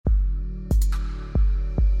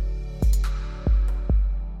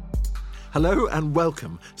Hello and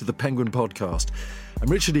welcome to the Penguin Podcast. I'm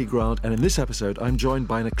Richard E. Grant, and in this episode I'm joined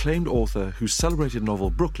by an acclaimed author whose celebrated novel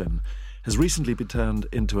Brooklyn has recently been turned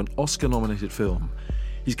into an Oscar-nominated film.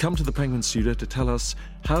 He's come to the Penguin studio to tell us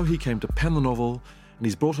how he came to pen the novel, and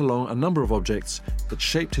he's brought along a number of objects that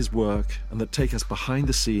shaped his work and that take us behind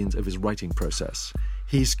the scenes of his writing process.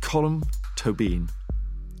 He's Colm Tóibín.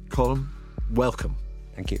 Colm, welcome.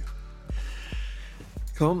 Thank you.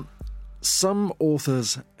 Colm, some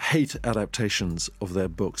authors hate adaptations of their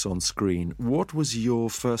books on screen. What was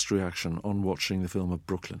your first reaction on watching the film of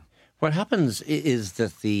Brooklyn? What happens is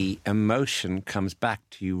that the emotion comes back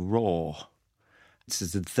to you raw. It's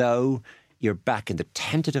as though you're back in the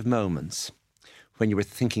tentative moments when you were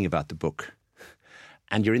thinking about the book.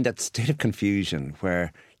 And you're in that state of confusion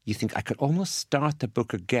where you think, I could almost start the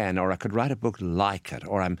book again, or I could write a book like it,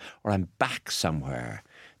 or I'm back somewhere.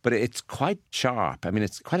 But it's quite sharp. I mean,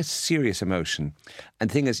 it's quite a serious emotion. And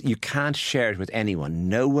the thing is, you can't share it with anyone.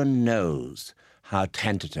 No one knows how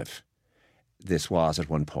tentative this was at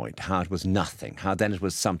one point, how it was nothing, how then it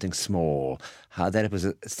was something small, how then it was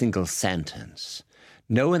a single sentence.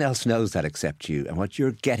 No one else knows that except you. And what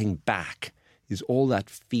you're getting back is all that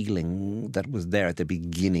feeling that was there at the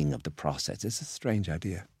beginning of the process. It's a strange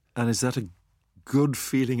idea. And is that a good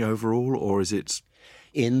feeling overall, or is it...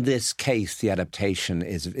 In this case, the adaptation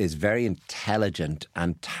is very intelligent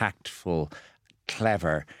and tactful,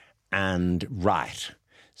 clever and right.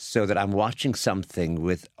 So that I'm watching something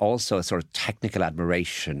with also a sort of technical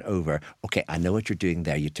admiration over, okay, I know what you're doing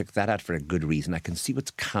there. You took that out for a good reason. I can see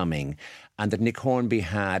what's coming. And that Nick Hornby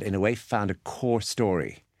had, in a way, found a core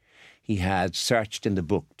story. He had searched in the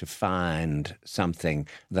book to find something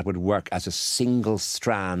that would work as a single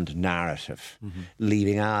strand narrative,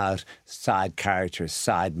 leaving out side characters,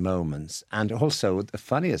 side moments. And also, the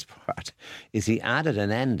funniest part is he added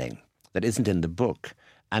an ending that isn't in the book.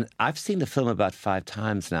 And I've seen the film about 5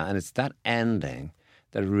 times now, and it's that ending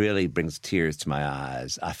that really brings tears to my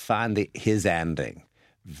eyes. I find his ending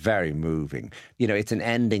very moving. You know, it's an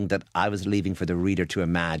ending that I was leaving for the reader to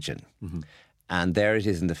imagine. Mm-hmm. And there it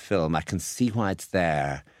is in the film. I can see why it's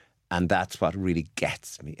there. And that's what really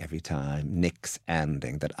gets me every time. Nick's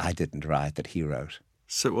ending that I didn't write, that he wrote.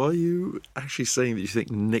 So are you actually saying that you think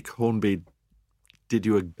Nick Hornby did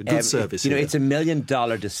you a good service here? It's $1 million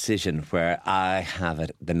decision where I have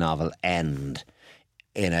the novel end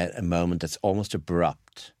in a moment that's almost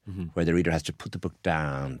abrupt, where the reader has to put the book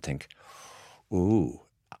down, think, ooh,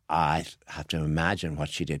 I have to imagine what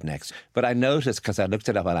she did next. But I noticed, because I looked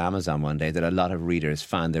it up on Amazon one day, that a lot of readers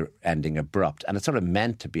found the ending abrupt. And it's sort of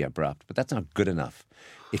meant to be abrupt, but that's not good enough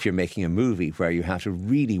if you're making a movie where you have to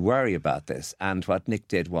really worry about this. And what Nick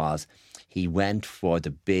did was he went for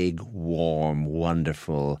the big, warm,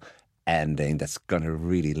 wonderful ending that's going to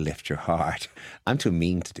really lift your heart. I'm too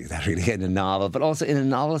mean to do that, really, in a novel. But also in a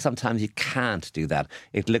novel, sometimes you can't do that.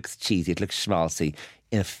 It looks cheesy, it looks schmaltzy.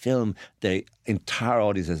 In a film, the entire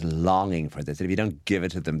audience is longing for this. And if you don't give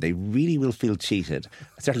it to them, they really will feel cheated.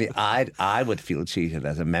 Certainly, I would feel cheated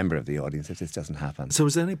as a member of the audience if this doesn't happen. So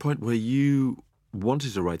was there any point where you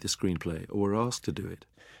wanted to write the screenplay or were asked to do it?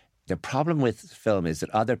 The problem with film is that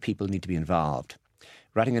other people need to be involved.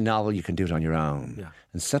 Writing a novel, you can do it on your own. Yeah.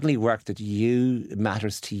 And suddenly work that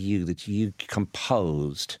matters to you, that you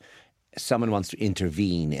composed, someone wants to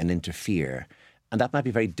intervene and interfere. And that might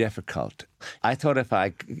be very difficult. I thought if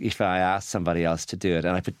I asked somebody else to do it,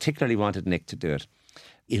 and I particularly wanted Nick to do it,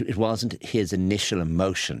 it wasn't his initial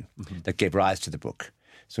emotion that gave rise to the book.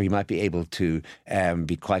 So he might be able to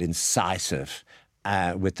be quite incisive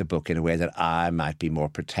with the book in a way that I might be more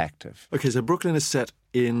protective. Okay, so Brooklyn is set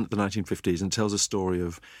in the 1950s and tells a story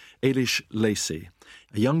of Eilish Lacey,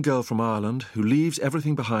 a young girl from Ireland who leaves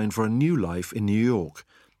everything behind for a new life in New York.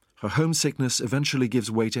 Her homesickness eventually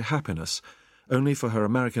gives way to happiness, only for her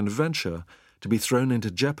American adventure to be thrown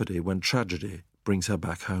into jeopardy when tragedy brings her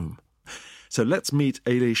back home. So let's meet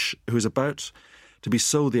Eilish, who is about to be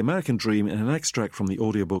sold the American dream in an extract from the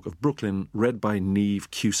audiobook of Brooklyn, read by Niamh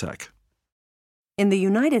Cusack. In the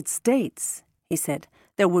United States, he said,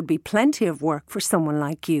 there would be plenty of work for someone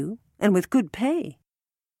like you, and with good pay.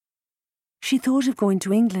 She thought of going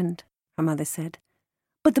to England, her mother said,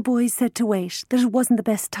 but the boys said to wait, that it wasn't the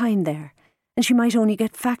best time there, and she might only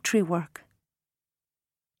get factory work.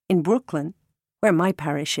 In Brooklyn, where my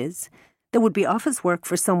parish is, there would be office work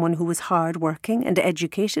for someone who was hard-working and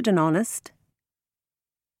educated and honest.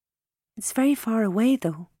 It's very far away,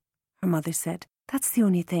 though, her mother said. That's the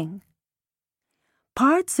only thing.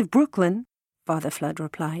 Parts of Brooklyn, Father Flood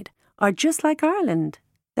replied, are just like Ireland.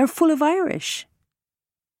 They're full of Irish.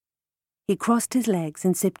 He crossed his legs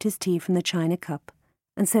and sipped his tea from the china cup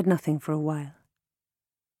and said nothing for a while.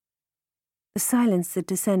 The silence that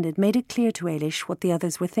descended made it clear to Eilish what the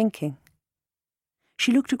others were thinking.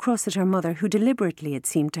 She looked across at her mother, who deliberately, it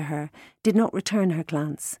seemed to her, did not return her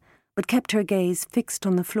glance, but kept her gaze fixed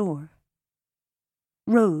on the floor.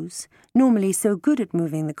 Rose, normally so good at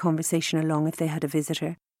moving the conversation along if they had a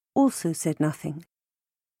visitor, also said nothing.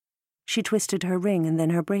 She twisted her ring and then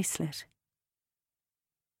her bracelet.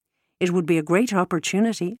 "It would be a great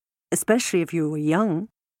opportunity, especially if you were young,"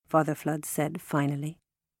 Father Flood said finally.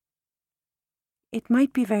 "It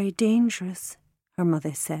might be very dangerous," her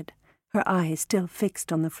mother said, her eyes still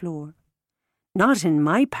fixed on the floor. "Not in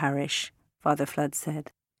my parish," Father Flood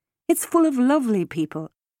said. "It's full of lovely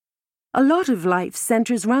people. A lot of life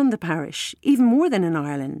centres round the parish, even more than in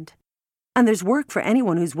Ireland. And there's work for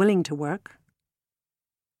anyone who's willing to work."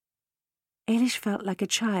 Eilish felt like a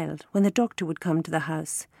child when the doctor would come to the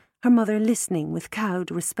house, her mother listening with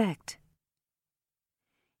cowed respect.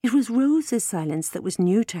 It was Rose's silence that was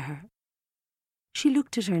new to her. She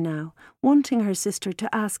looked at her now, wanting her sister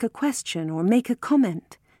to ask a question or make a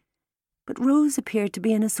comment, but Rose appeared to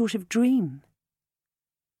be in a sort of dream.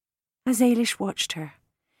 As Eilish watched her,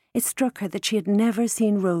 it struck her that she had never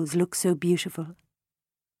seen Rose look so beautiful.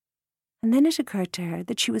 And then it occurred to her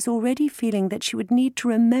that she was already feeling that she would need to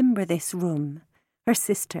remember this room, her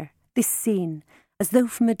sister, this scene, as though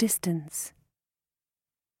from a distance.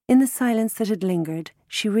 In the silence that had lingered,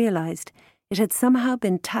 she realised it had somehow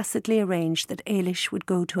been tacitly arranged that Eilish would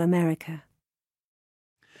go to America.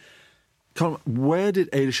 Colm, where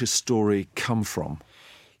did Eilish's story come from?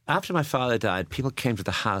 After my father died, people came to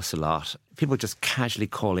the house a lot. People would just casually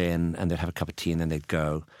call in and they'd have a cup of tea and then they'd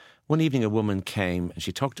go. One evening a woman came and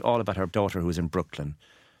she talked all about her daughter who was in Brooklyn.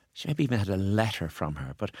 She maybe even had a letter from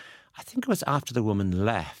her, but I think it was after the woman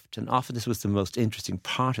left, and often this was the most interesting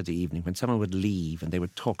part of the evening, when someone would leave and they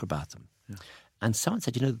would talk about them. Yeah. And someone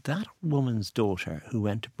said, that woman's daughter who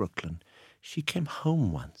went to Brooklyn, she came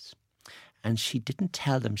home once and she didn't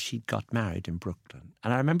tell them she'd got married in Brooklyn.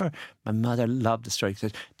 And I remember my mother loved the story. She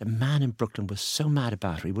said the man in Brooklyn was so mad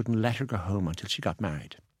about her, he wouldn't let her go home until she got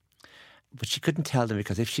married. But she couldn't tell them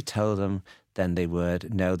because if she told them, then they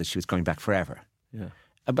would know that she was going back forever. Yeah.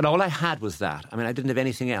 But all I had was that. I mean, I didn't have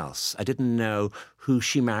anything else. I didn't know who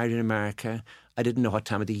she married in America. I didn't know what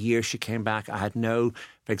time of the year she came back. I had no,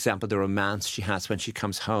 for example, the romance she has when she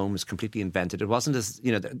comes home is completely invented. It wasn't as,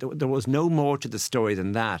 there was no more to the story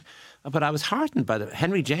than that. But I was heartened by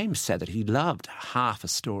Henry James said that he loved half a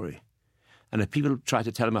story. And if people tried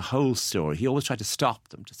to tell him a whole story, he always tried to stop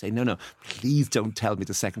them, to say, no, please don't tell me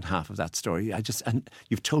the second half of that story. And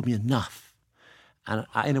you've told me enough. And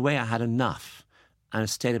in a way, I had enough. And it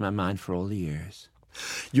stayed in my mind for all the years.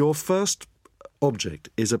 Your first object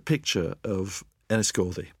is a picture of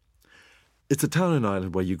Enniscorthy. It's a town in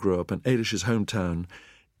Ireland where you grew up, and Eilish's hometown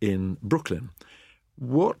in Brooklyn.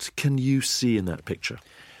 What can you see in that picture?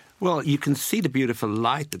 Well, you can see the beautiful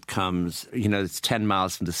light that comes, it's 10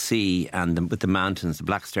 miles from the sea and with the mountains, the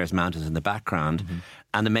Blackstairs Mountains in the background. Mm-hmm.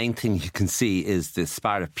 And the main thing you can see is the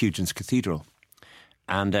spire of Pugin's Cathedral.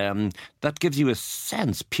 And that gives you a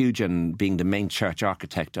sense, Pugin being the main church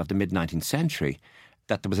architect of the mid-19th century,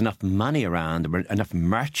 that there was enough money around, there were enough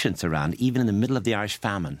merchants around, even in the middle of the Irish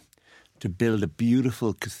famine, to build a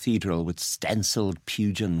beautiful cathedral with stencilled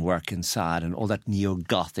Pugin work inside and all that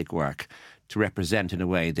neo-Gothic work to represent, in a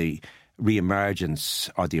way, the re-emergence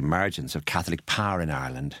or the emergence of Catholic power in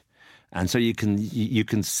Ireland. And so you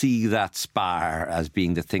can see that spire as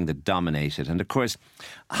being the thing that dominated. And of course,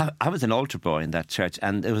 I was an altar boy in that church,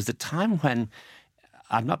 and it was the time when,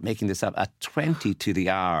 I'm not making this up, at 20 to the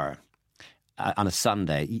hour on a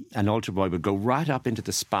Sunday, an altar boy would go right up into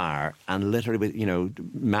the spire and literally,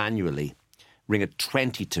 manually ring a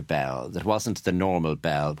 20 to bell that wasn't the normal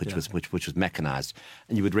bell, which was mechanized,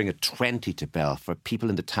 and you would ring a 20 to bell for people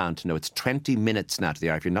in the town to know it's 20 minutes now to the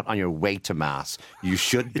hour. If you're not on your way to mass, you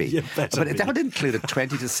should be. But that would include a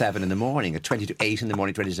 20 to 7 in the morning, a 20 to 8 in the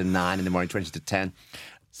morning, 20 to 9 in the morning, 20 to 10.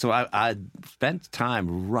 So I spent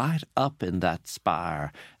time right up in that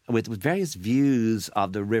spire with various views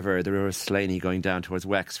of the river Slaney going down towards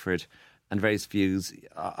Wexford, and various views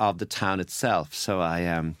of the town itself. So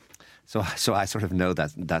I sort of know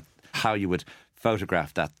that how you would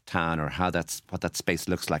photograph that town, or what that space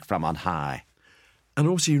looks like from on high. And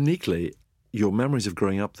also uniquely, your memories of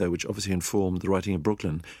growing up there, which obviously informed the writing of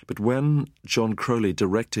Brooklyn. But when John Crowley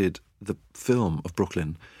directed the film of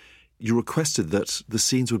Brooklyn, you requested that the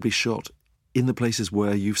scenes would be shot in the places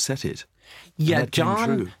where you've set it. Yeah,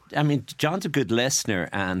 John, John's a good listener,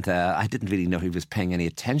 and I didn't really know he was paying any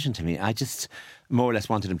attention to me. I just more or less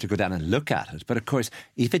wanted him to go down and look at it. But of course,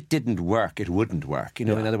 if it didn't work, it wouldn't work. In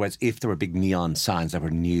other words, if there were big neon signs that were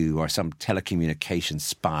new, or some telecommunications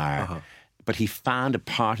spire, but he found a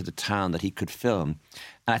part of the town that he could film.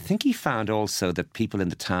 And I think he found also that people in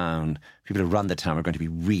the town, people who run the town, were going to be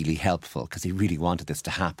really helpful because he really wanted this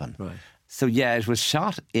to happen. Right. So, yeah, it was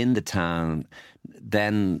shot in the town.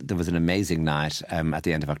 Then there was an amazing night at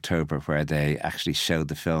the end of October where they actually showed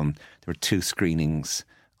the film. There were 2 screenings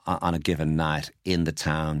on a given night in the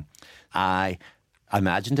town. I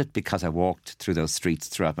imagined it because I walked through those streets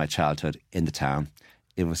throughout my childhood in the town.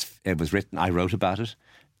 It was written, I wrote about it.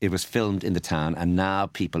 It was filmed in the town, and now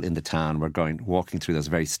people in the town were walking through those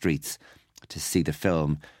very streets to see the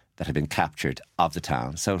film that had been captured of the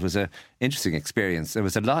town. So it was an interesting experience. There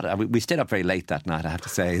was a lot. We stayed up very late that night, I have to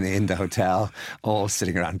say, in the hotel, all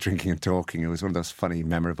sitting around drinking and talking. It was one of those funny,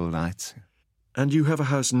 memorable nights. And you have a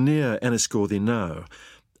house near Enniscorthy now.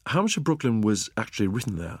 How much of Brooklyn was actually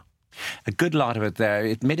written there? A good lot of it there.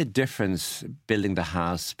 It made a difference building the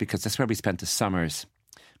house because that's where we spent the summers.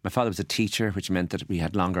 My father was a teacher, which meant that we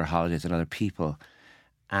had longer holidays than other people.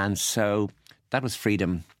 And so that was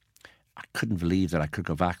freedom. I couldn't believe that I could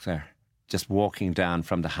go back there. Just walking down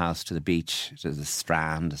from the house to the beach, to the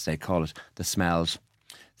strand, as they call it, the smell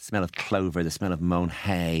of clover, the smell of mown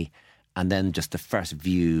hay, and then just the first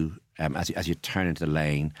view as you turn into the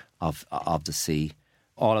lane of the sea.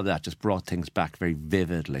 All of that just brought things back very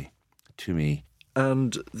vividly to me.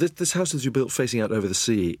 And this house that you built facing out over the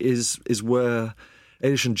sea is where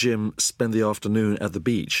Eilish and Jim spend the afternoon at the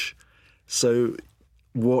beach. So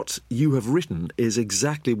what you have written is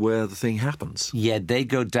exactly where the thing happens. Yeah, they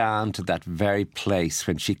go down to that very place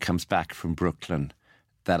when she comes back from Brooklyn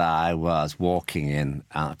that I was walking in,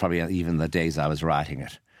 probably even the days I was writing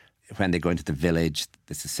it. When they go into the village,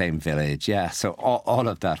 it's the same village. Yeah, so all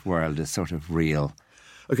of that world is sort of real.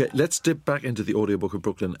 OK, let's dip back into the audiobook of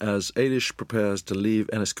Brooklyn as Eilish prepares to leave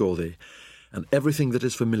Enniscorthy and everything that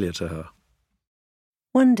is familiar to her.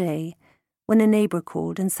 One day, when a neighbour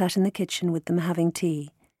called and sat in the kitchen with them having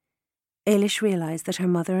tea, Eilish realised that her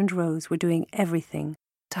mother and Rose were doing everything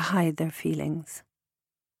to hide their feelings.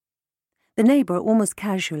 The neighbour, almost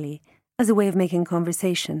casually, as a way of making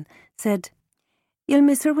conversation, said, "You'll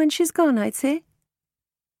miss her when she's gone, I'd say."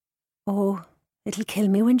 "Oh, it'll kill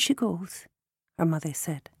me when she goes," her mother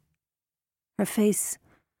said. Her face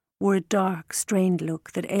wore a dark, strained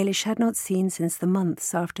look that Eilish had not seen since the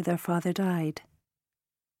months after their father died.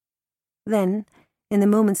 Then, in the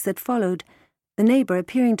moments that followed, the neighbour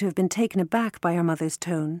appearing to have been taken aback by her mother's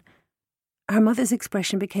tone, her mother's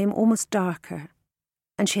expression became almost darker,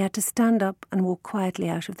 and she had to stand up and walk quietly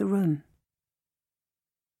out of the room.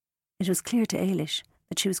 It was clear to Eilish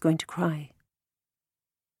that she was going to cry.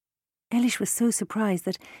 Eilish was so surprised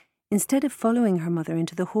that, instead of following her mother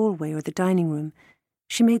into the hallway or the dining room,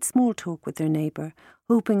 she made small talk with their neighbour,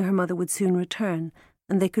 hoping her mother would soon return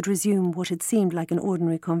and they could resume what had seemed like an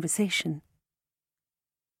ordinary conversation.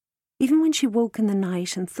 Even when she woke in the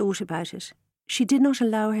night and thought about it, she did not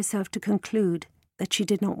allow herself to conclude that she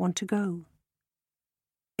did not want to go.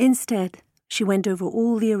 Instead, she went over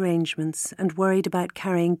all the arrangements and worried about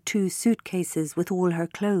carrying 2 suitcases with all her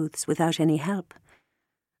clothes without any help,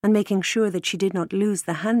 and making sure that she did not lose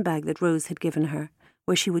the handbag that Rose had given her,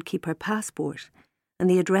 where she would keep her passport, and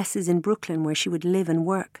the addresses in Brooklyn where she would live and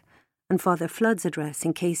work, and Father Flood's address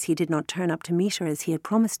in case he did not turn up to meet her as he had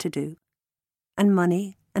promised to do, and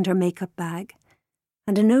money and her makeup bag,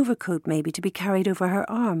 and an overcoat maybe to be carried over her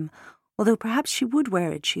arm, although perhaps she would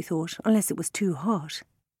wear it, she thought, unless it was too hot.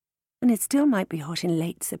 And it still might be hot in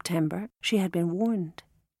late September, she had been warned.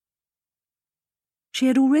 She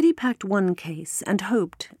had already packed one case and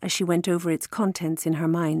hoped, as she went over its contents in her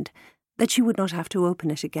mind, that she would not have to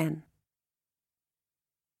open it again.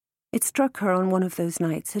 It struck her on one of those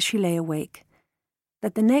nights as she lay awake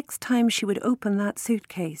that the next time she would open that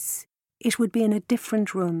suitcase, it would be in a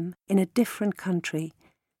different room, in a different country,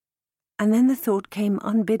 and then the thought came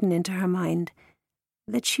unbidden into her mind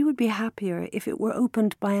that she would be happier if it were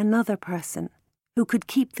opened by another person who could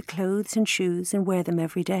keep the clothes and shoes and wear them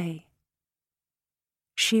every day.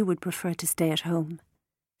 She would prefer to stay at home,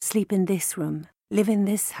 sleep in this room, live in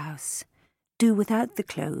this house, do without the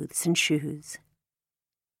clothes and shoes.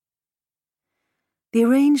 The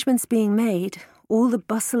arrangements being made, all the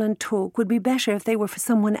bustle and talk would be better if they were for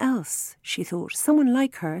someone else, she thought, someone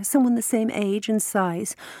like her, someone the same age and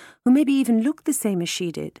size, who maybe even looked the same as she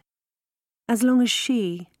did. As long as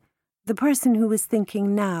she, the person who was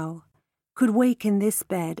thinking now, could wake in this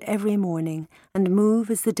bed every morning and move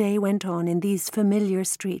as the day went on in these familiar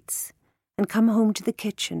streets, and come home to the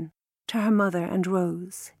kitchen, to her mother and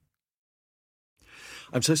Rose.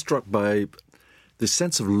 I'm so struck by the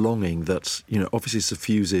sense of longing that, obviously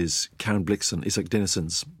suffuses Karen Blixen, Isaac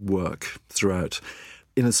Dinneson's work throughout.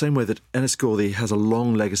 in the same way that Enniscorthy has a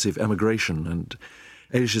long legacy of emigration, and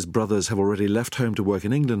Eilish's brothers have already left home to work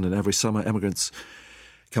in England, and every summer emigrants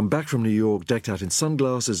come back from New York decked out in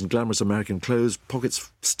sunglasses and glamorous American clothes,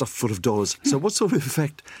 pockets stuffed full of dollars. So what sort of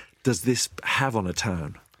effect does this have on a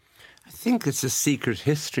town? I think it's a secret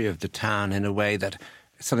history of the town in a way that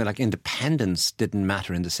something like independence didn't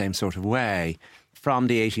matter in the same sort of way. From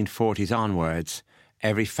the 1840s onwards,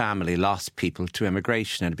 every family lost people to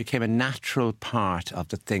immigration, and it became a natural part of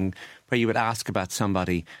the thing where you would ask about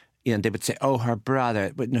somebody and they would say, oh, her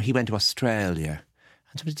brother, but no, he went to Australia.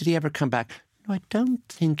 And somebody, did he ever come back? No, I don't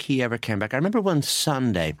think he ever came back. I remember one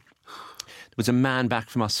Sunday, there was a man back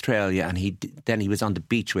from Australia, and then he was on the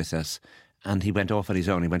beach with us, and he went off on his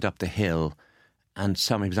own. He went up the hill, and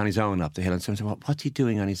he was on his own up the hill, and someone said, well, what's he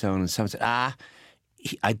doing on his own? And someone said,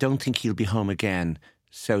 I don't think he'll be home again,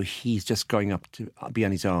 so he's just going up to be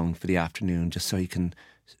on his own for the afternoon, just so he can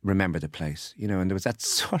remember the place, and there was that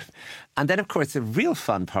sort of... And then, of course, the real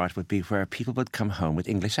fun part would be where people would come home with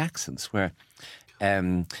English accents, where...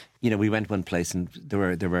 we went one place and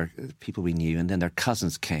there were people we knew, and then their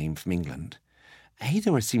cousins came from England.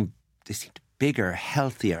 They seemed bigger,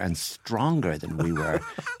 healthier and stronger than we were,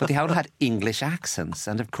 but they all had English accents,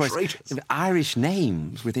 and of course Irish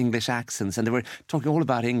names with English accents, and they were talking all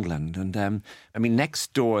about England. And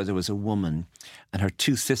next door there was a woman, and her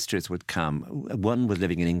two sisters would come. One was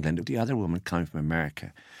living in England, the other woman coming from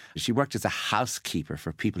America. She worked as a housekeeper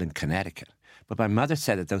for people in Connecticut. But my mother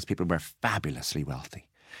said that those people were fabulously wealthy,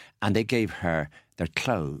 and they gave her their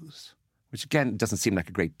clothes, which again doesn't seem like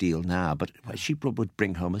a great deal now, but she would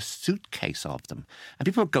bring home a suitcase of them, and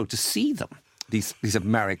people would go to see them. These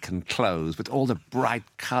American clothes with all the bright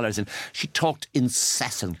colours, and she talked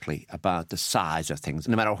incessantly about the size of things.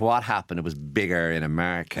 No matter what happened, it was bigger in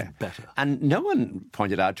America. Better. And no one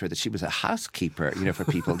pointed out to her that she was a housekeeper, for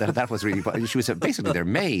people. that was really... She was basically their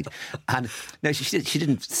maid. And no, she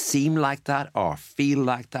didn't seem like that or feel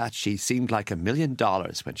like that. She seemed like $1 million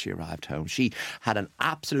when she arrived home. She had an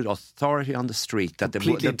absolute authority on the street.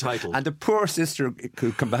 Completely entitled. And the poor sister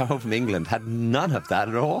who came back home from England had none of that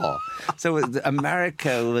at all. So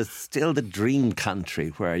America was still the dream country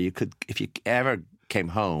where you could, if you ever came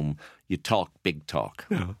home, you talk big talk.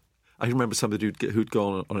 Yeah. I remember somebody who'd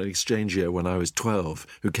gone on an exchange year when I was 12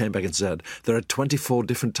 who came back and said, there are 24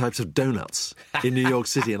 different types of donuts in New York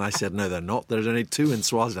City. And I said, no, they're not. There's only 2 in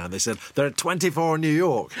Swaziland. They said, there are 24 in New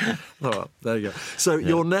York. Oh, there you go. So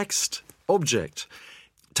your next object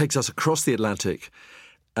takes us across the Atlantic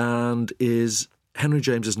and is Henry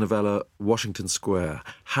James's novella Washington Square.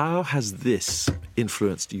 How has this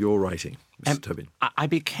influenced your writing, Mr. Tóibín? I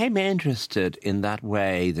became interested in that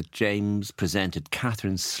way that James presented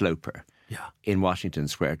Catherine Sloper in Washington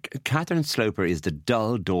Square. Catherine Sloper is the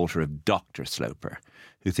dull daughter of Dr. Sloper,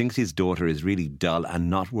 who thinks his daughter is really dull and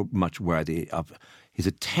not much worthy of his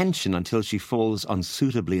attention until she falls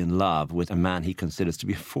unsuitably in love with a man he considers to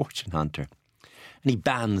be a fortune hunter. And he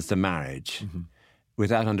bans the marriage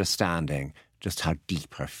without understanding just how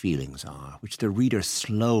deep her feelings are, which the reader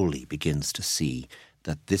slowly begins to see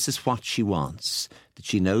that this is what she wants, that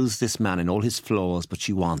she knows this man and all his flaws, but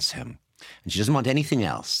she wants him. And she doesn't want anything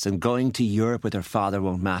else. And going to Europe with her father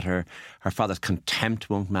won't matter. Her father's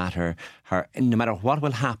contempt won't matter. No matter what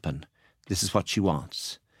will happen, this is what she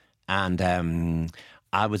wants. And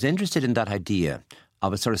I was interested in that idea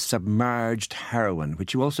of a sort of submerged heroine,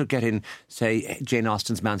 which you also get in, say, Jane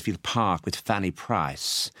Austen's Mansfield Park with Fanny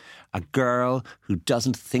Price, a girl who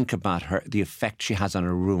doesn't think about the effect she has on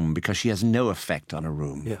a room because she has no effect on a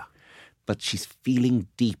room. Yeah. But she's feeling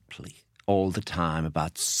deeply all the time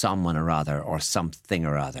about someone or other or something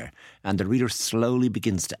or other. And the reader slowly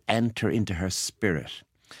begins to enter into her spirit.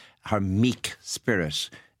 Her meek spirit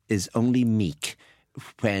is only meek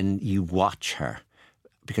when you watch her,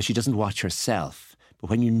 because she doesn't watch herself. But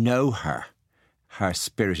when you know her, her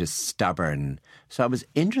spirit is stubborn. So I was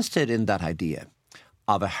interested in that idea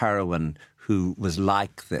of a heroine who was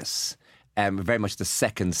like this, very much the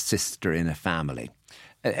second sister in a family.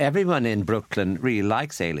 Everyone in Brooklyn really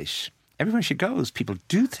likes Eilish. Everywhere she goes, people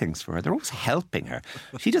do things for her. They're always helping her.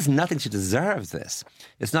 She does nothing to deserve this.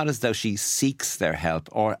 It's not as though she seeks their help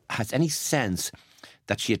or has any sense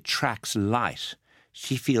that she attracts light.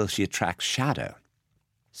 She feels she attracts shadow.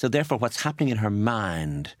 So therefore, what's happening in her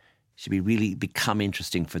mind should really become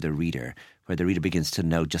interesting for the reader, where the reader begins to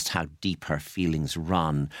know just how deep her feelings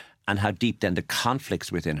run and how deep then the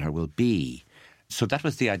conflicts within her will be. So that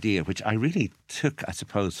was the idea, which I really took, I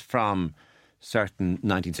suppose, from certain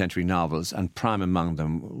 19th century novels, and prime among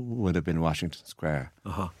them would have been Washington Square.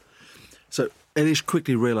 So Eilish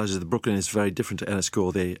quickly realises that Brooklyn is very different to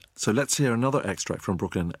Enniscorthy, so let's hear another extract from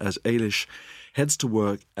Brooklyn as Eilish heads to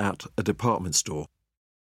work at a department store.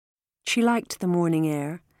 She liked the morning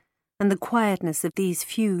air and the quietness of these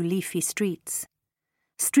few leafy streets.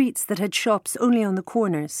 Streets that had shops only on the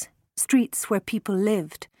corners, streets where people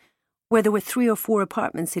lived, where there were 3 or 4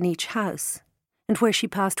 apartments in each house, and where she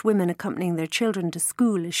passed women accompanying their children to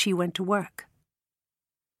school as she went to work.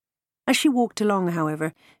 As she walked along,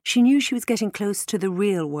 however, she knew she was getting close to the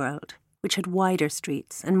real world, which had wider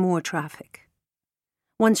streets and more traffic.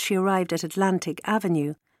 Once she arrived at Atlantic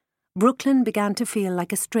Avenue, Brooklyn began to feel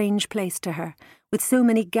like a strange place to her, with so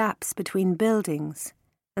many gaps between buildings,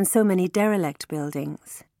 and so many derelict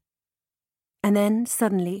buildings. And then,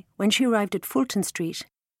 suddenly, when she arrived at Fulton Street,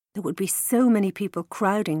 there would be so many people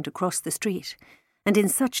crowding to cross the street, and in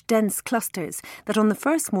such dense clusters that on the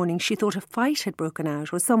first morning she thought a fight had broken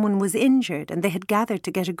out or someone was injured and they had gathered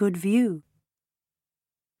to get a good view.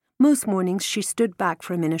 Most mornings she stood back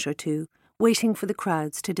for a minute or two, waiting for the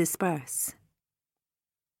crowds to disperse.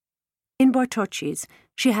 In Bartocci's,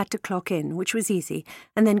 she had to clock in, which was easy,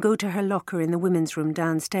 and then go to her locker in the women's room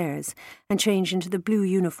downstairs and change into the blue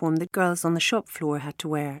uniform that girls on the shop floor had to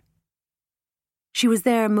wear. She was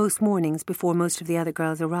there most mornings before most of the other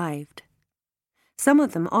girls arrived. Some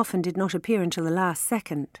of them often did not appear until the last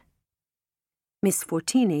second. Miss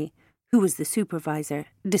Fortini, who was the supervisor,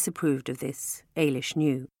 disapproved of this, Eilish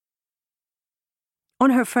knew.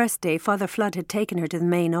 On her first day, Father Flood had taken her to the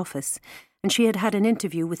main office, and she had had an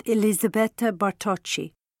interview with Elisabetta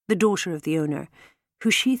Bartocci, the daughter of the owner,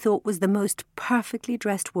 who she thought was the most perfectly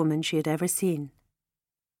dressed woman she had ever seen.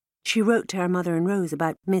 She wrote to her mother and Rose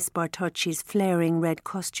about Miss Bartocci's flaring red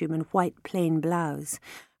costume and white plain blouse,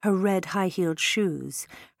 her red high-heeled shoes,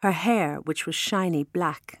 her hair, which was shiny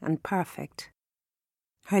black and perfect.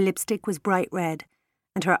 Her lipstick was bright red,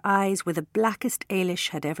 and her eyes were the blackest Eilish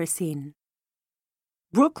had ever seen.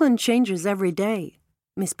 "Brooklyn changes every day,"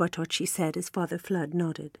 Miss Bartocci said as Father Flood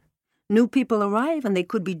nodded. "New people arrive, and they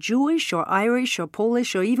could be Jewish or Irish or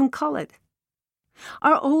Polish or even coloured.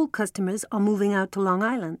 Our old customers are moving out to Long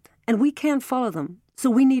Island, and we can't follow them, so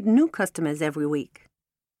we need new customers every week.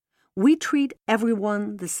 We treat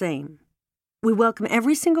everyone the same. We welcome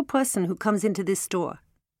every single person who comes into this store.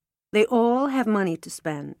 They all have money to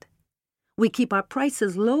spend. We keep our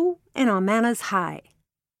prices low and our manners high.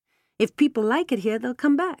 If people like it here, they'll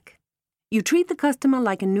come back. You treat the customer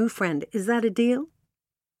like a new friend. Is that a deal?"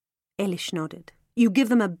 Eilish nodded. "You give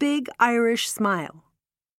them a big Irish smile."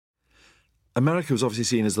 America was obviously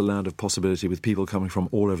seen as the land of possibility, with people coming from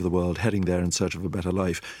all over the world heading there in search of a better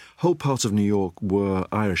life. Whole parts of New York were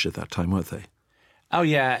Irish at that time, weren't they? Oh,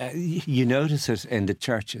 yeah. You notice it in the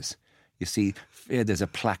churches. You see, there's a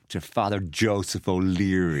plaque to Father Joseph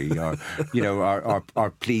O'Leary, or, or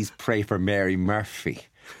please pray for Mary Murphy.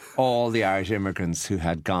 All the Irish immigrants who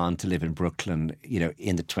had gone to live in Brooklyn,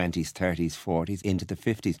 in the 20s, 30s, 40s, into the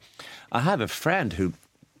 50s. I have a friend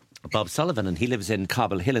Bob Sullivan, and he lives in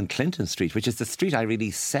Cobble Hill in Clinton Street, which is the street I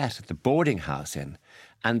really set the boarding house in.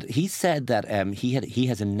 And he said that he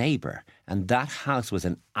has a neighbour, and that house was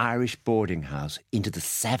an Irish boarding house into the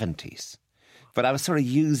 70s. But I was sort of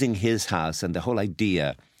using his house and the whole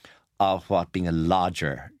idea of what being a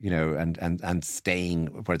lodger, and staying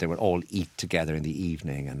where they would all eat together in the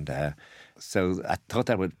evening. And so I thought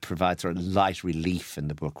that would provide sort of light relief in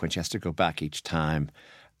the book when she has to go back each time.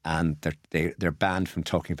 And they're banned from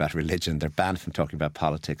talking about religion. They're banned from talking about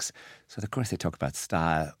politics. So, of course, they talk about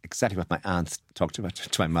style. Exactly what my aunts talked about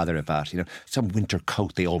to my mother about. Some winter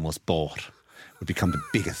coat they almost bought would become the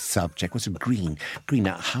biggest subject. Was it green? Green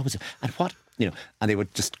now, how was it? And what, and they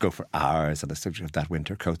would just go for hours on the subject of that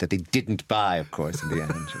winter coat that they didn't buy, of course, in the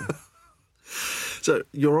end. So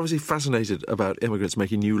you're obviously fascinated about immigrants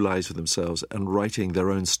making new lives for themselves and writing their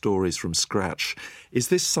own stories from scratch. Is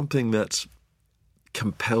this something that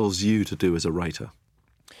compels you to do as a writer?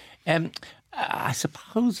 I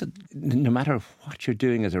suppose that no matter what you're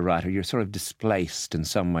doing as a writer, you're sort of displaced in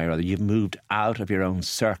some way or other. You've moved out of your own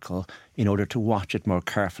circle in order to watch it more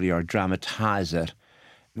carefully or dramatise it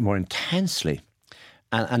more intensely.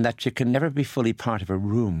 And that you can never be fully part of a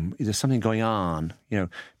room. There's something going on.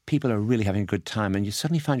 People are really having a good time, and you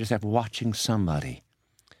suddenly find yourself watching somebody.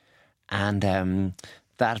 And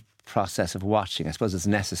that process of watching, I suppose, is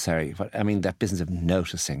necessary. That business of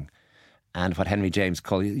noticing, and what Henry James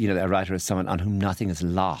called, a writer is someone on whom nothing is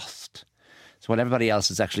lost. So while everybody else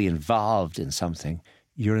is actually involved in something,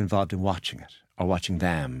 you're involved in watching it or watching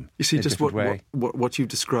them. You see, just what you've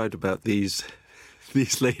described about these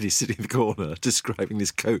ladies sitting in the corner describing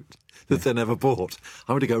this coat that they never bought.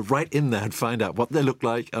 I want to go right in there and find out what they look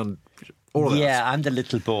like and All of Yeah, that. I'm the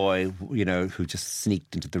little boy, you know, who just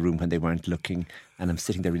sneaked into the room when they weren't looking, and I'm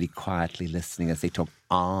sitting there really quietly listening as they talk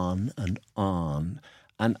on and on.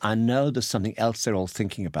 And I know there's something else they're all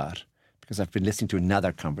thinking about because I've been listening to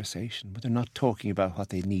another conversation, but they're not talking about what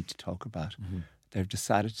they need to talk about. Mm-hmm. They've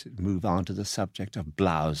decided to move on to the subject of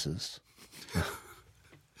blouses.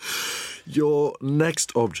 Your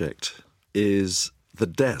next object is the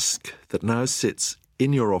desk that now sits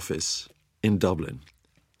in your office in Dublin.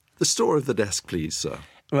 The story of the desk, please, sir.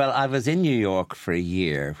 Well, I was in New York for a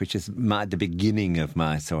year, which is the beginning of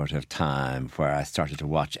my sort of time where I started to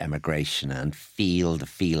watch emigration and feel the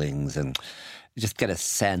feelings and just get a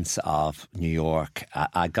sense of New York.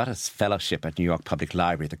 I got a fellowship at New York Public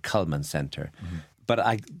Library, the Colm Center. Mm-hmm. But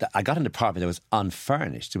I got an apartment that was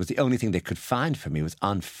unfurnished. It was the only thing they could find for me was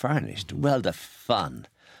unfurnished. Well, the fun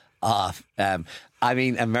of, I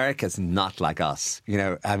mean, America's not like us. You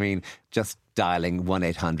know, I mean, just dialing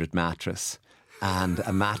 1-800-mattress and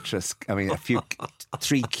a mattress, I mean,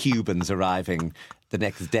 3 Cubans arriving the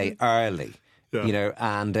next day early, you know,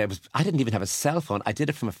 and I didn't even have a cell phone. I did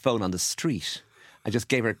it from a phone on the street. I just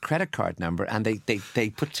gave her a credit card number and they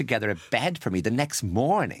put together a bed for me the next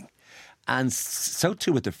morning. And so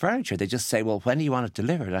too with the furniture. They just say, well, when do you want it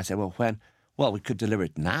delivered? And I said, well, when? Well, we could deliver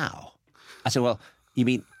it now. I said, well, you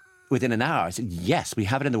mean within an hour? I said, yes, we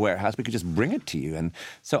have it in the warehouse. We could just bring it to you. And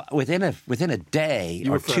so within a day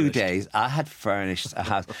or 2 days, I had furnished a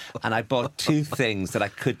house. And I bought 2 things that I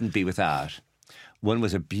couldn't be without. One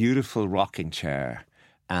was a beautiful rocking chair.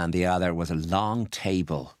 And the other was a long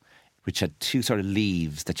table, which had 2 sort of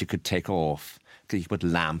leaves that you could take off. You could put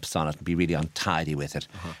lamps on it and be really untidy with it.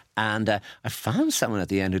 Uh-huh. And I found someone at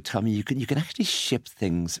the end who told me you can actually ship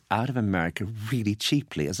things out of America really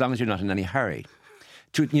cheaply as long as you're not in any hurry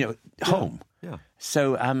to, you know, home. Yeah.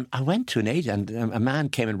 So I went to an agent and a man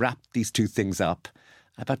came and wrapped these 2 things up.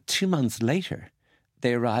 About 2 months later,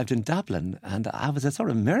 they arrived in Dublin and I was a sort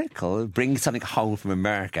of miracle bringing something home from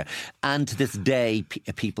America. And to this day,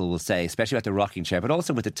 people will say, especially about the rocking chair, but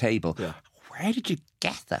also with the table, where did you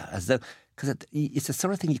get that? As though... Because it's the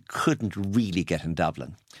sort of thing you couldn't really get in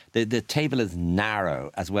Dublin. The table is narrow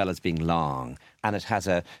as well as being long, and it has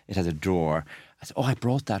a drawer. I said, I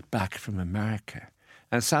brought that back from America.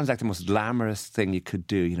 And it sounds like the most glamorous thing you could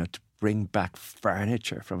do, you know, to bring back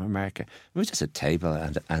furniture from America. It was just a table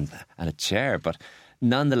and a chair, but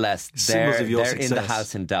nonetheless, they're in the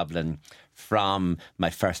house in Dublin from my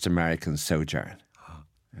first American sojourn.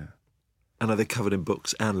 And are they covered in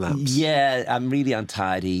books and lamps? Yeah, I'm really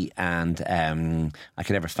untidy and I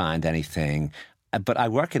can never find anything. But I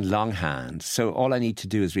work in longhand, so all I need to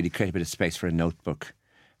do is really create a bit of space for a notebook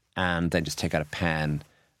and then just take out a pen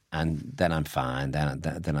and then I'm fine. Then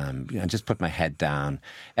I'm, you know, just put my head down.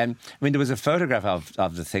 I mean, there was a photograph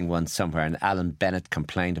of the thing once somewhere and Alan Bennett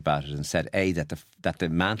complained about it and said, that the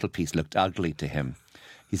mantelpiece looked ugly to him.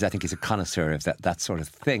 I think he's a connoisseur of that sort of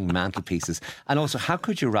thing, mantelpieces. And also, how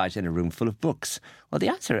could you write in a room full of books? Well, the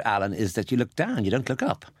answer, Alan, is that you look down, you don't look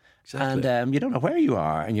up. Exactly. And you don't know where you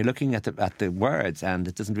are, and you're looking at the words, and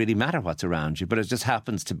it doesn't really matter what's around you. But it just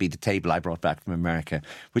happens to be the table I brought back from America,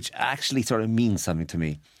 which actually sort of means something to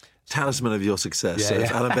me. Talisman of your success. So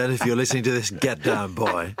Alan Bennett, if you're listening to this, get down,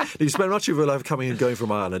 boy. You spent much of your life coming and going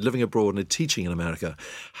from Ireland, living abroad and teaching in America.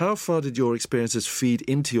 How far did your experiences feed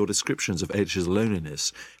into your descriptions of Ailish's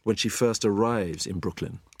loneliness when she first arrives in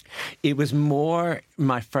Brooklyn? It was more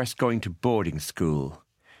my first going to boarding school.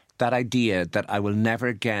 That idea that I will never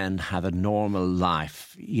again have a normal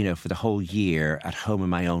life, you know, for the whole year at home in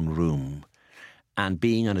my own room and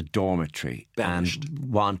being on a dormitory Banished.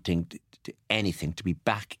 And wanting anything to be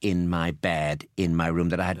back in my bed, in my room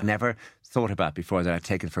that I had never thought about before, that I'd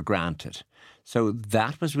taken for granted. So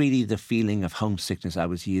that was really the feeling of homesickness I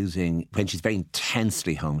was using when she's very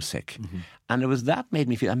intensely homesick. Mm-hmm. And it was that made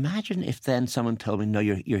me feel, imagine if then someone told me, no,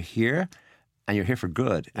 you're here and you're here for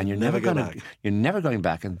good and you're never going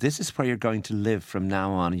back and this is where you're going to live from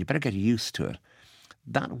now on and you better get used to it.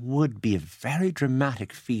 That would be a very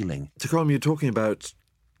dramatic feeling. So, Colm, you're talking about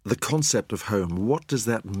the concept of home. What does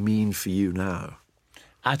that mean for you now?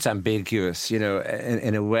 That's ambiguous. You know,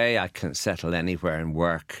 in a way I can settle anywhere and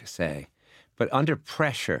work, say. But under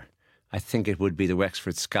pressure, I think it would be the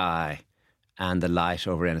Wexford sky and the light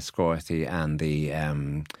over Enniscorthy and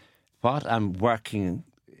the... what I'm working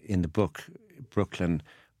in the book, Brooklyn,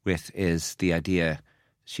 with is the idea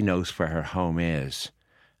she knows where her home is.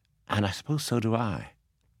 And I suppose so do I.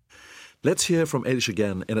 Let's hear from Ailish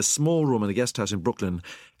again in a small room in a guest house in Brooklyn,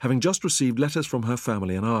 having just received letters from her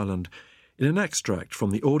family in Ireland, in an extract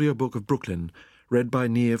from the audiobook of Brooklyn, read by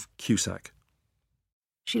Niamh Cusack.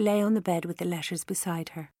 She lay on the bed with the letters beside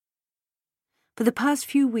her. For the past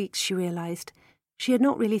few weeks, she realised, she had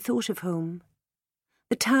not really thought of home.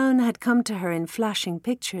 The town had come to her in flashing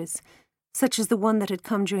pictures, such as the one that had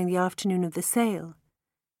come during the afternoon of the sale,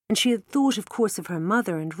 and she had thought, of course, of her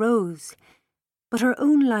mother and Rose, but her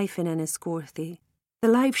own life in Enniscorthy, the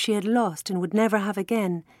life she had lost and would never have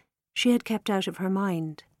again, she had kept out of her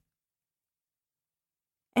mind.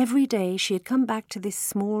 Every day she had come back to this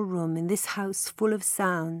small room in this house full of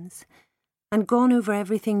sounds and gone over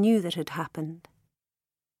everything new that had happened.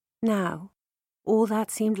 Now, all that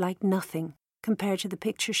seemed like nothing compared to the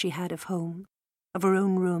picture she had of home, of her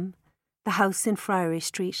own room, the house in Friary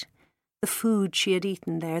Street, the food she had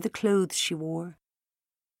eaten there, the clothes she wore.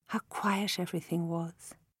 How quiet everything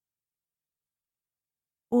was.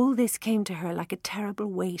 All this came to her like a terrible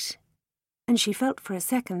weight, and she felt for a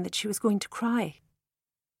second that she was going to cry.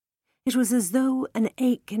 It was as though an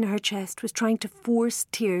ache in her chest was trying to force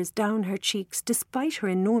tears down her cheeks despite her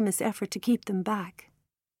enormous effort to keep them back.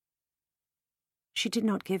 She did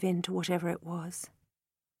not give in to whatever it was.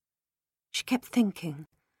 She kept thinking,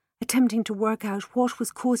 attempting to work out what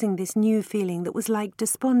was causing this new feeling that was like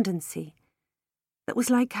despondency, that was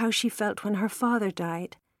like how she felt when her father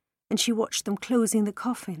died and she watched them closing the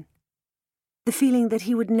coffin, the feeling that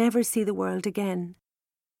he would never see the world again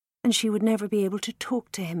and she would never be able to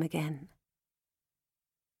talk to him again.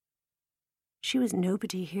 She was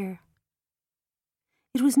nobody here.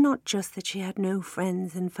 It was not just that she had no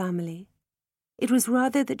friends and family. It was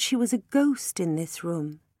rather that she was a ghost in this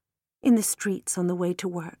room, in the streets on the way to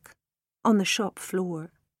work, on the shop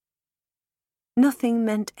floor. Nothing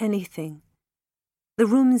meant anything. The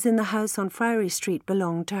rooms in the house on Friary Street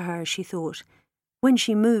belonged to her, she thought. When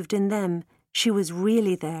she moved in them, she was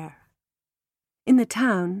really there. In the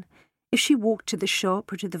town, if she walked to the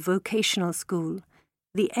shop or to the vocational school,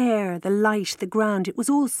 the air, the light, the ground, it was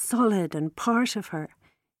all solid and part of her,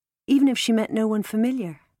 even if she met no one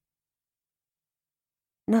familiar.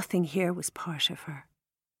 Nothing here was part of her.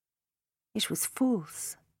 It was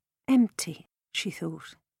false, empty, she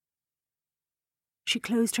thought. She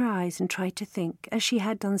closed her eyes and tried to think, as she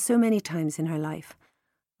had done so many times in her life,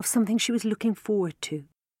 of something she was looking forward to.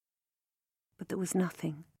 But there was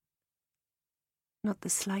nothing. Not the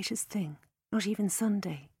slightest thing, not even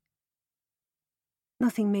Sunday.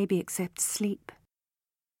 Nothing maybe except sleep.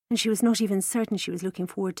 And she was not even certain she was looking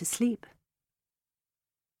forward to sleep.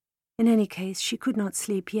 In any case, she could not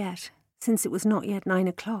sleep yet, since it was not yet 9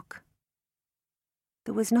 o'clock.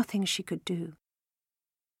 There was nothing she could do.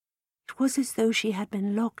 It was as though she had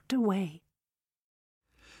been locked away.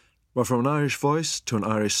 Well, from an Irish voice to an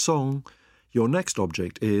Irish song, your next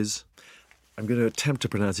object is, I'm going to attempt to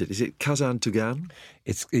pronounce it. Is it Casan Tugan?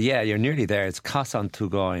 Yeah, you're nearly there. It's Casan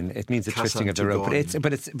Tugan. It means the twisting of the rope,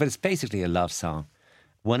 but it's basically a love song.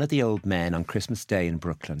 One of the old men on Christmas Day in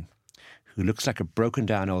Brooklyn, who looks like a broken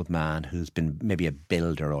down old man who's been maybe a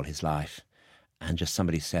builder all his life, and just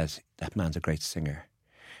somebody says, that man's a great singer.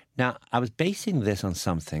 Now, I was basing this on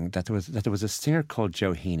something that there was a singer called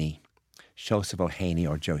Joe Heaney, Joseph O'Haney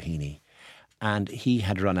or Joe Heaney, and he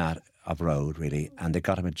had run out of road, really, and they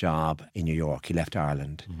got him a job in New York. He left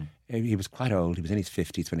Ireland. Mm-hmm. He was quite old. He was in his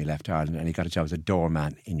 50s when he left Ireland, and he got a job as a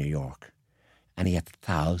doorman in New York. And he had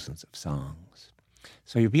thousands of songs.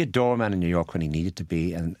 So he'd be a doorman in New York when he needed to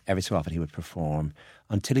be, and every so often he would perform,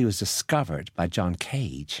 until he was discovered by John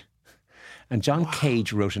Cage. And John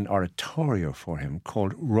Cage wrote an oratorio for him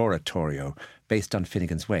called Roratorio, based on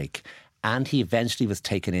Finnegan's Wake. And he eventually was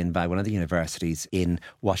taken in by one of the universities in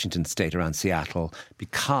Washington State around Seattle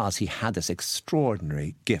because he had this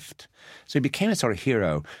extraordinary gift. So he became a sort of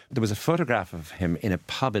hero. There was a photograph of him in a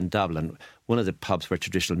pub in Dublin, one of the pubs where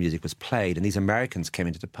traditional music was played. And these Americans came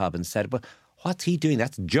into the pub and said, well, what's he doing?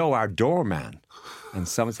 That's Joe, our doorman. And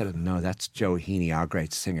someone said, no, that's Joe Heaney, our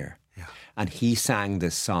great singer. Yeah. And he sang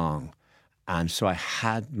this song. And so I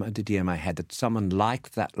had the idea in my head that someone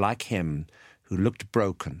like that, like him, who looked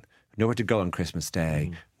broken, nowhere to go on Christmas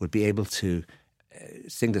Day, would be able to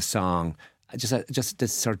sing the song, just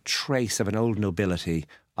this sort of trace of an old nobility,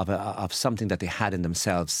 of something that they had in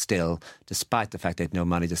themselves still, despite the fact they had no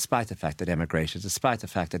money, despite the fact that they emigrated, despite the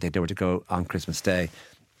fact that they had nowhere to go on Christmas Day,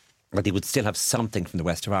 that they would still have something from the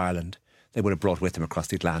west of Ireland they would have brought with them across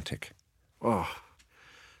the Atlantic. Oh,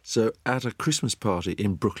 so at a Christmas party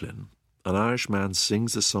in Brooklyn, an Irish man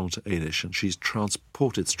sings the song to Eilish and she's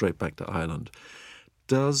transported straight back to Ireland.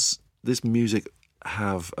 Does this music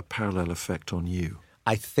have a parallel effect on you?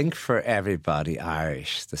 I think for everybody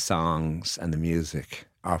Irish, the songs and the music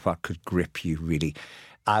are what could grip you, really.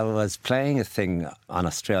 I was playing a thing on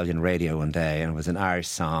Australian radio one day and it was an Irish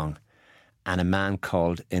song And a man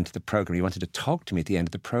called into the programme. He wanted to talk to me at the end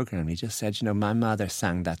of the programme. He just said, my mother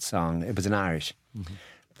sang that song. It was in Irish. Mm-hmm.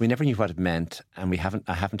 We never knew what it meant, and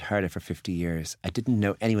I haven't heard it for 50 years. I didn't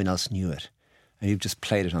know anyone else knew it. And you've just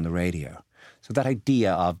played it on the radio. So that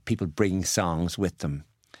idea of people bringing songs with them,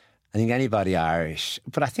 I think anybody Irish,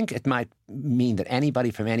 but I think it might mean that anybody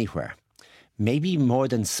from anywhere, maybe more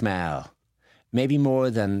than smell, maybe more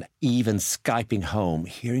than even Skyping home,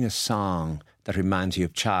 hearing a song that reminds you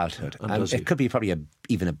of childhood. And it could be probably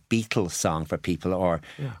even a Beatles song for people, or,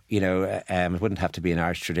 it wouldn't have to be an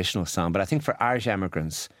Irish traditional song. But I think for Irish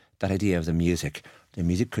emigrants, that idea of the music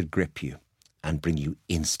could grip you and bring you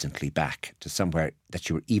instantly back to somewhere that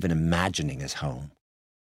you were even imagining as home.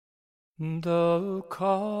 The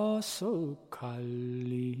castle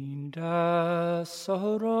Callin da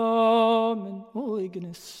Saram and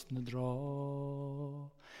Oignis na dra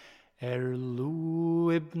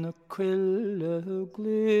Lu ibn Quilla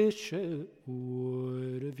Glisha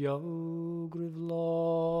Ur of Yogriv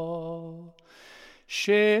Law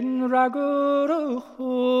Shin Ragur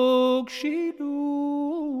Hog Shidum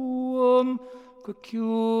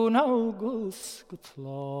Kukun August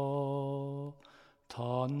Gutlaw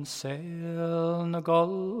Tan sail na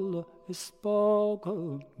gall is bog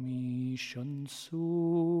mi shun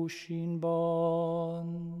su shin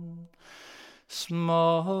bon. To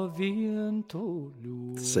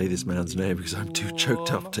say this man's name because I'm too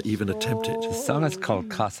choked up to even attempt it. The song is called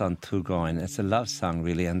Casan Tugoin. It's a love song,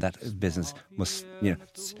 really, and that business must,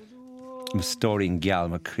 Storing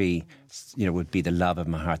Gyal McCree, would be the love of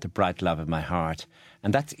my heart, the bright love of my heart.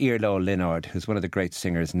 And that's Iarla Linord, who's one of the great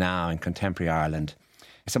singers now in contemporary Ireland.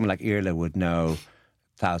 Someone like Iarla would know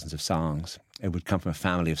thousands of songs. It would come from a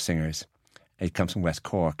family of singers. It comes from West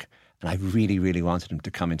Cork. And I really, really wanted him to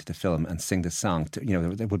come into the film and sing the song.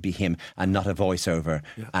 It would be him and not a voiceover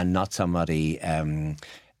and not somebody, not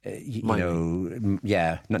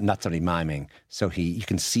somebody miming. So you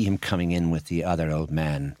can see him coming in with the other old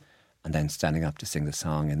men and then standing up to sing the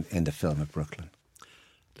song in the film of Brooklyn.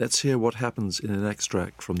 Let's hear what happens in an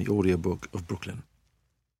extract from the audiobook of Brooklyn.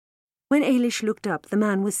 When Eilish looked up, the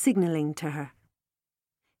man was signalling to her.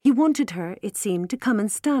 He wanted her, it seemed, to come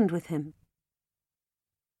and stand with him.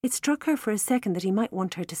 It struck her for a second that he might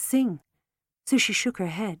want her to sing, so she shook her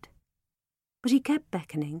head. But he kept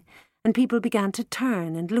beckoning, and people began to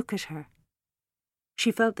turn and look at her.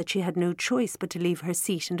 She felt that she had no choice but to leave her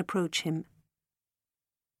seat and approach him.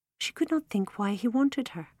 She could not think why he wanted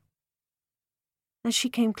her. As she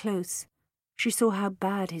came close, she saw how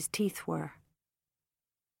bad his teeth were.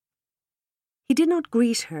 He did not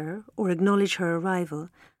greet her or acknowledge her arrival,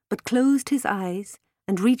 but closed his eyes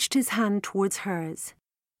and reached his hand towards hers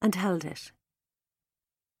and held it.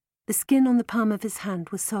 The skin on the palm of his hand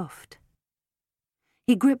was soft.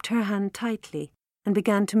 He gripped her hand tightly and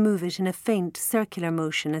began to move it in a faint circular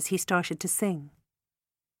motion as he started to sing.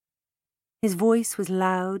 His voice was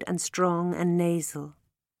loud and strong and nasal.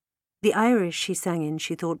 The Irish he sang in,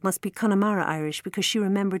 she thought, must be Connemara Irish because she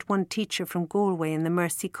remembered one teacher from Galway in the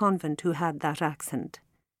Mercy Convent who had that accent.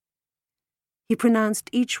 He pronounced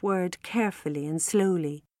each word carefully and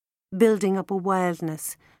slowly, building up a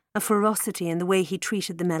wildness, a ferocity in the way he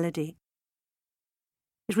treated the melody.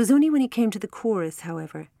 It was only when he came to the chorus,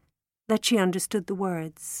 however, that she understood the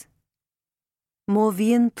words. Mo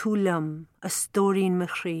vian tú lum, a Tóibín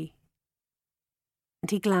McCree. And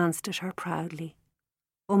he glanced at her proudly,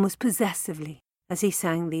 almost possessively, as he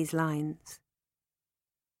sang these lines.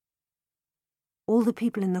 All the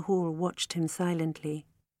people in the hall watched him silently.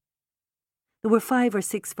 There were 5 or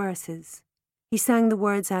 6 verses. He sang the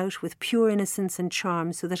words out with pure innocence and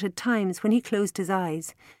charm, so that at times, when he closed his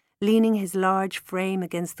eyes, leaning his large frame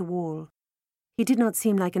against the wall, he did not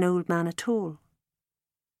seem like an old man at all.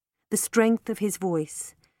 The strength of his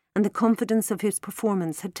voice and the confidence of his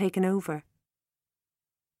performance had taken over.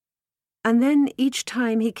 And then each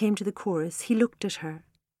time he came to the chorus, he looked at her,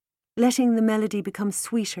 letting the melody become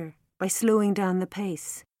sweeter by slowing down the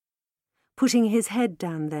pace, putting his head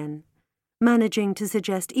down then, managing to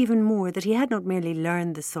suggest even more that he had not merely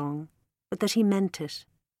learned the song, but that he meant it.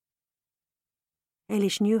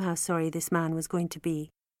 Eilish knew how sorry this man was going to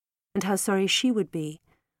be, and how sorry she would be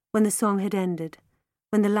when the song had ended,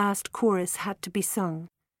 when the last chorus had to be sung,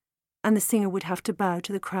 and the singer would have to bow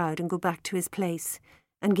to the crowd and go back to his place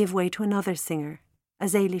and give way to another singer,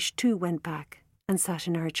 as Eilish too went back and sat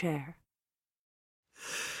in her chair.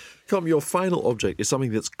 Colm, your final object is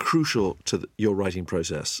something that's crucial to your writing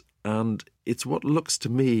process, and it's what looks to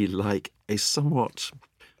me like a somewhat,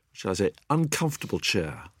 shall I say, uncomfortable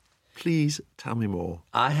chair. Please tell me more.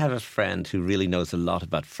 I have a friend who really knows a lot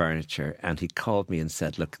about furniture, and he called me and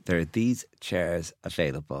said, look, there are these chairs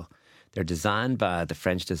available. They're designed by the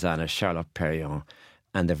French designer Charlotte Perriand,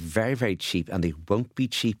 and they're very, very cheap, and they won't be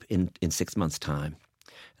cheap in 6 months' time.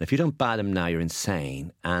 And if you don't buy them now, you're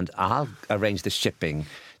insane, and I'll arrange the shipping.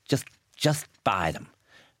 Just buy them.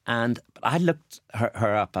 And I looked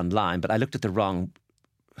her up online, but I looked at the wrong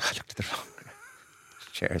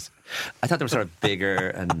chairs. I thought they were sort of bigger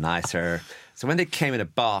and nicer. So when they came in a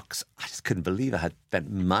box, I just couldn't believe I had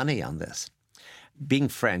spent money on this. Being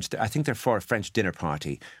French, I think they're for a French dinner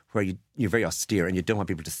party where you're very austere and you don't want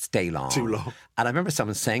people to stay long. Too long. And I remember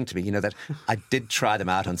someone saying to me, that I did try them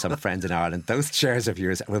out on some friends in Ireland. Those chairs of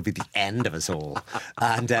yours will be the end of us all.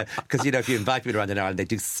 And because, if you invite people around in Ireland, they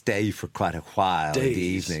do stay for quite a while in the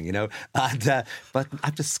evening, And but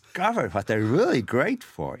I've discovered what they're really great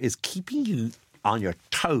for is keeping you on your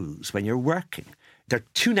toes when you're working. They're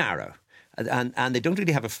too narrow and they don't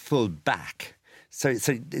really have a full back. So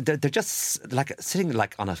they're just like sitting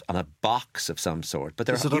like on a box of some sort, but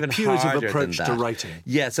they're even harder approach than that. to writing.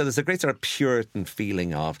 Yeah, so there's a great sort of Puritan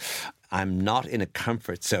feeling of I'm not in a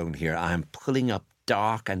comfort zone here. I'm pulling up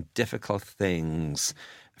dark and difficult things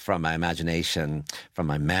from my imagination, from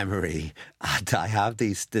my memory, and I have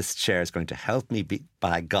this chair is going to help me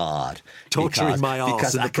by God. Torturing my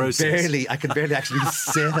arse in the process. I can barely actually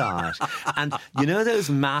sit on it. And those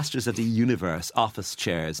masters of the universe office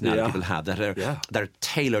chairs now people have that are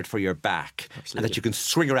tailored for your back. Absolutely. And that you can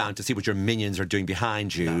swing around to see what your minions are doing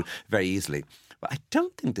behind you very easily. But I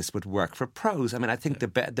don't think this would work for prose. I mean, I think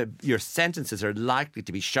your sentences are likely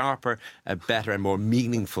to be sharper, better and more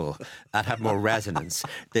meaningful and have more resonance.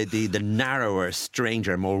 The narrower,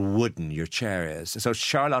 stranger, more wooden your chair is. So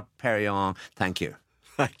Charlotte Perriand, thank you.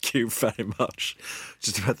 Thank you very much.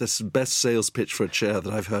 Just about the best sales pitch for a chair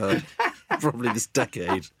that I've heard probably this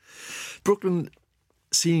decade. Brooklyn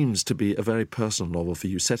seems to be a very personal novel for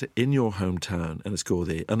you, set in your hometown,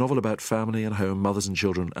 Enniscorthy, a novel about family and home, mothers and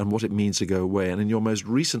children, and what it means to go away. And in your most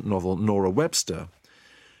recent novel, Nora Webster,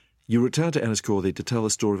 you return to Enniscorthy to tell the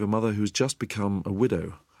story of a mother who's just become a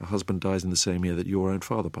widow. Her husband dies in the same year that your own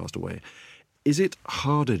father passed away. Is it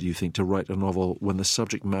harder, do you think, to write a novel when the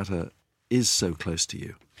subject matter is so close to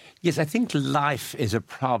you? Yes, I think life is a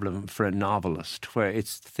problem for a novelist, where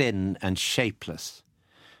it's thin and shapeless.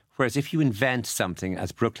 Whereas if you invent something,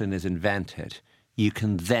 as Brooklyn is invented, you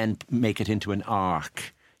can then make it into an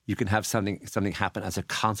arc. You can have something happen as a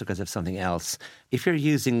consequence of something else. If you're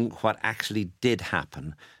using what actually did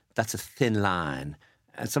happen, that's a thin line.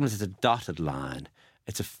 And sometimes it's a dotted line.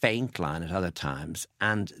 It's a faint line at other times.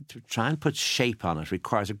 And to try and put shape on it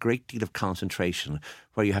requires a great deal of concentration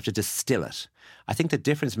where you have to distill it. I think the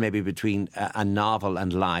difference maybe between a novel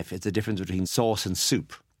and life is the difference between sauce and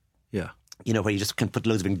soup. Yeah. Where you just can put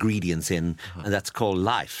loads of ingredients in, and that's called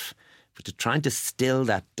life. But to try and distill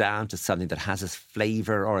that down to something that has a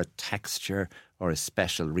flavour or a texture or a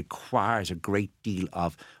special requires a great deal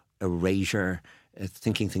of erasure,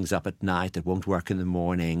 thinking things up at night that won't work in the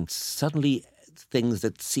morning. Suddenly, things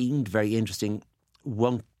that seemed very interesting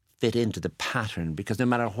won't fit into the pattern, because no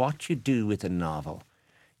matter what you do with a novel,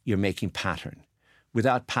 you're making pattern.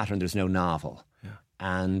 Without pattern, there's no novel.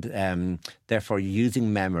 And therefore,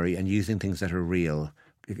 using memory and using things that are real,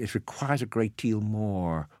 it requires a great deal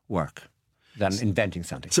more work than inventing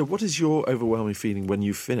something. So what is your overwhelming feeling when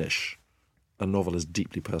you finish a novel as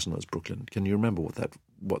deeply personal as Brooklyn? Can you remember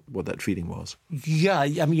what that feeling was? Yeah, I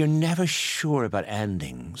mean, you're never sure about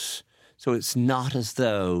endings. So it's not as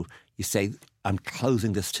though you say, I'm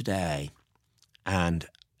closing this today and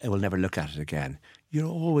I will never look at it again. You're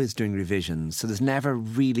always doing revisions, so there's never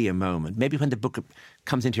really a moment. Maybe when the book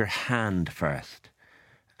comes into your hand first,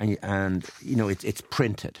 and it's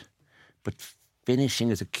printed. But finishing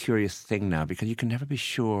is a curious thing now, because you can never be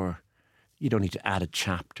sure. You don't need to add a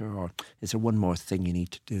chapter, or is there one more thing you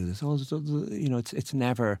need to do? There's always, it's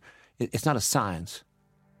never. It's not a science.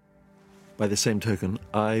 By the same token,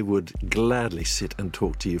 I would gladly sit and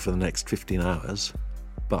talk to you for the next 15 hours,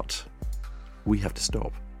 but we have to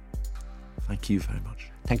stop. Thank you very much.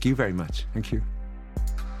 Thank you very much. Thank you.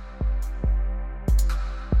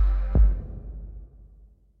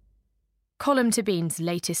 Colm Tóibín's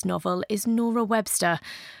latest novel is Nora Webster.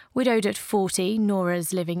 Widowed at 40,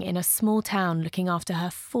 Nora's living in a small town looking after her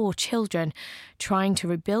 4 children, trying to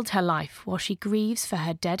rebuild her life while she grieves for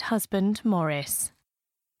her dead husband, Maurice.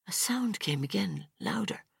 A sound came again,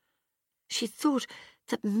 louder. She thought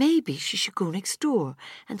that maybe she should go next door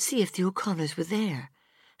and see if the O'Connors were there,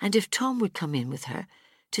 and if Tom would come in with her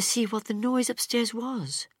to see what the noise upstairs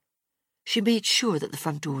was. She made sure that the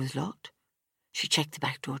front door was locked. She checked the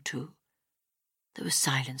back door too. There was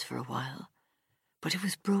silence for a while, but it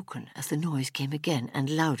was broken as the noise came again and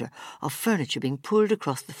louder, of furniture being pulled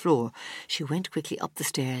across the floor. She went quickly up the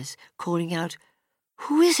stairs, calling out,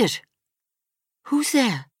 "Who is it? Who's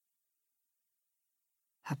there?"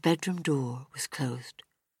 Her bedroom door was closed.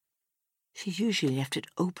 She usually left it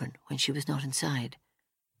open when she was not inside.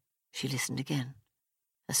 She listened again.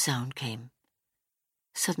 A sound came.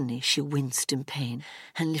 Suddenly she winced in pain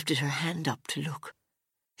and lifted her hand up to look.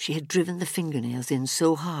 She had driven the fingernails in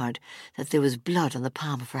so hard that there was blood on the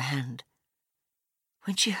palm of her hand.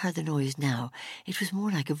 When she heard the noise now, it was more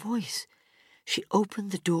like a voice. She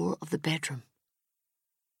opened the door of the bedroom.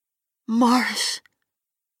 "Morris!"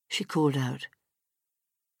 she called out.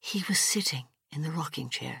 He was sitting in the rocking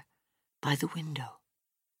chair by the window,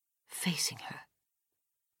 facing her.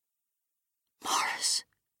 "Morris,"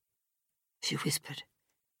 she whispered.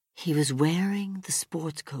 He was wearing the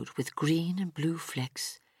sports coat with green and blue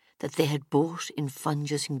flecks that they had bought in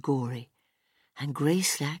Fungus and Gorey, and grey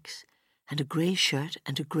slacks and a grey shirt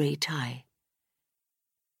and a grey tie.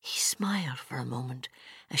 He smiled for a moment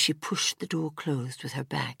as she pushed the door closed with her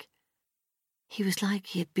back. He was like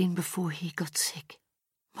he had been before he got sick.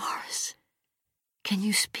 "Morris, can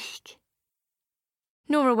you speak?"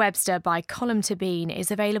 Nora Webster by Colm Tóibín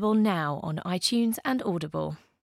is available now on iTunes and Audible.